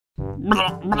Hey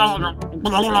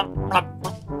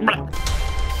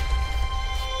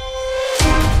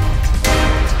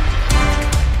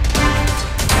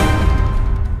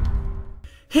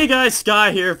guys,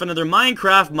 Sky here for another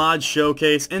Minecraft mod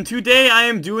showcase, and today I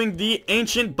am doing the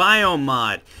Ancient Biome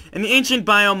mod. And the Ancient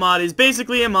Biome mod is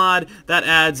basically a mod that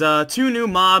adds 2 new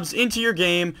mobs into your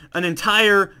game, an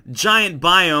entire giant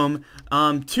biome,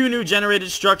 2 new generated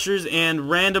structures, and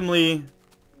randomly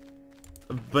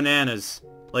bananas.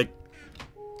 Like,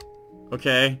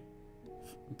 okay,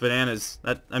 bananas.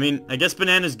 I mean, I guess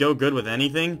bananas go good with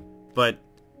anything, but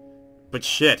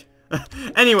shit.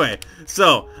 Anyway,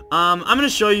 so, I'm gonna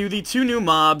show you the 2 new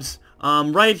mobs.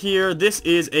 Right here, this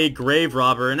is a grave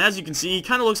robber, and as you can see, he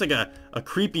kind of looks like a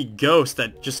creepy ghost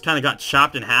that just kind of got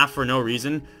chopped in half for no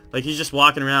reason. Like, he's just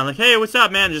walking around like, hey, what's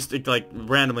up, man? Just, like,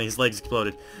 randomly, his legs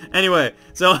exploded. Anyway,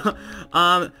 so,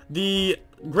 the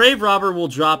grave robber will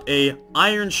drop a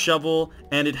iron shovel,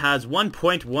 and it has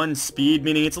 1.1 speed,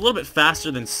 meaning it's a little bit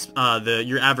faster than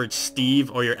your average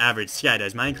Steve or your average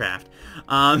SkyDoesMinecraft.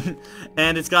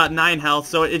 And it's got 9 health,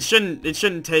 so it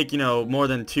shouldn't take, you know, more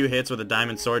than 2 hits with a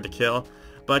diamond sword to kill.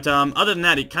 But other than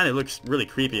that, it kind of looks really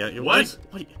creepy. What?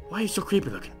 Why are you so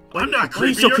creepy looking? I'm not creepy. Why are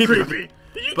you so creepy looking?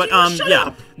 But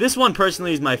yeah, this one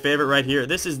personally is my favorite right here.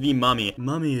 This is the Mummy.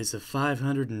 Mummy is a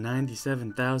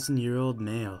 597,000-year-old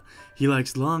male. He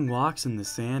likes long walks in the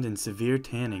sand and severe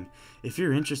tanning. If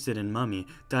you're interested in Mummy,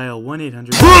 dial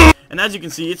 1-800. And as you can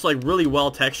see, it's like really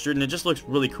well textured, and it just looks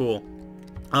really cool.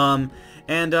 A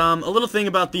little thing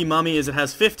about the Mummy is it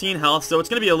has 15 health, so it's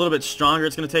going to be a little bit stronger.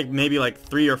 It's going to take maybe like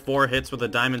 3 or 4 hits with a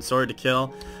diamond sword to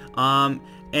kill.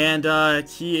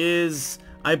 He is,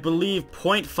 I believe,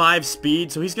 0.5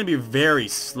 speed, so he's going to be very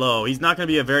slow. He's not going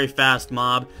to be a very fast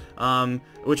mob,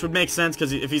 which would make sense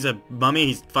because if he's a mummy,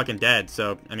 he's fucking dead.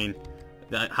 So, I mean,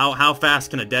 how fast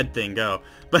can a dead thing go?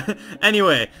 But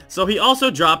anyway, so he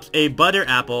also drops a butter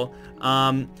apple,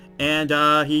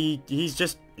 he's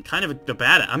just kind of a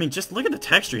bad. I mean, just look at the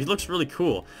texture. He looks really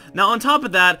cool. Now, on top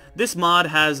of that, this mod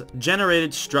has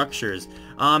generated structures.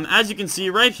 As you can see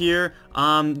right here,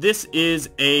 this is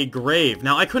a grave.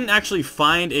 Now, I couldn't actually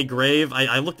find a grave.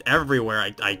 I looked everywhere.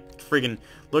 I friggin'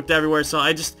 looked everywhere, so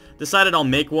I just decided I'll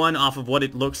make one off of what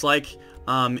it looks like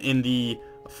in the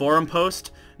forum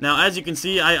post. Now, as you can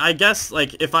see, I guess,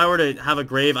 like, if I were to have a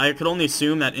grave, I could only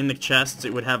assume that in the chests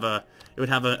it would have an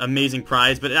amazing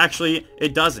prize, but actually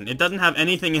it doesn't. It doesn't have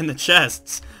anything in the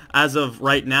chests as of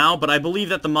right now, but I believe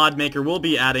that the mod maker will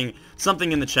be adding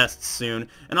something in the chests soon.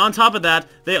 And on top of that,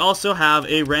 they also have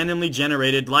a randomly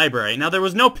generated library. Now, there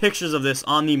was no pictures of this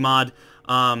on the mod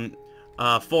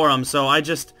forum, so I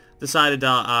just decided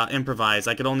to improvise.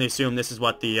 I could only assume this is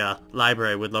what the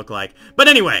library would look like. But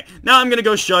anyway, now I'm gonna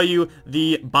go show you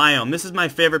the biome. This is my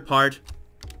favorite part,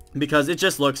 because it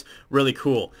just looks really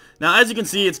cool. Now, as you can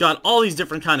see, it's got all these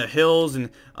different kind of hills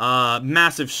and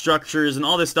massive structures and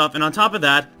all this stuff, and on top of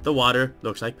that, the water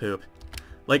looks like poop.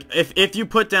 Like, if you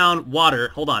put down water,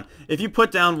 hold on, if you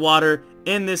put down water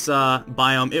in this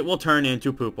biome, it will turn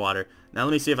into poop water. Now,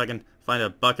 let me see if I can find a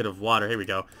bucket of water. Here we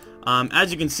go.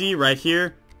 As you can see right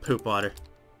here, poop water.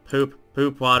 Poop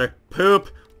water.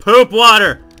 Poop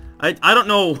water! I don't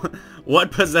know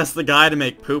what possessed the guy to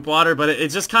make poop water, but it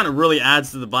just kind of really adds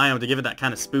to the biome to give it that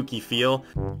kind of spooky feel.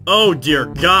 Oh dear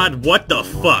God, what the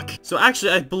fuck? So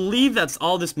actually, I believe that's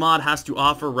all this mod has to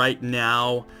offer right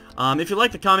now. If you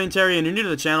like the commentary and you're new to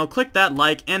the channel, click that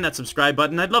like and that subscribe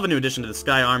button. I'd love a new addition to the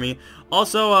Sky Army.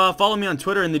 Also, follow me on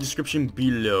Twitter in the description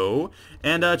below.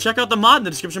 And check out the mod in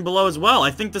the description below as well.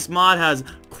 I think this mod has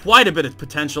quite a bit of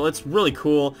potential. It's really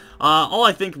cool. All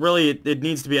I think really it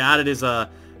needs to be added is a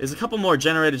couple more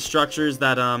generated structures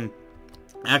that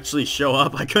actually show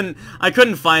up. I couldn't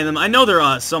find them. I know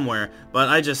they're somewhere, but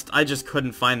I just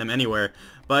couldn't find them anywhere.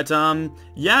 But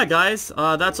yeah, guys,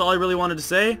 that's all I really wanted to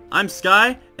say. I'm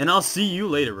Sky, and I'll see you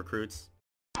later, recruits.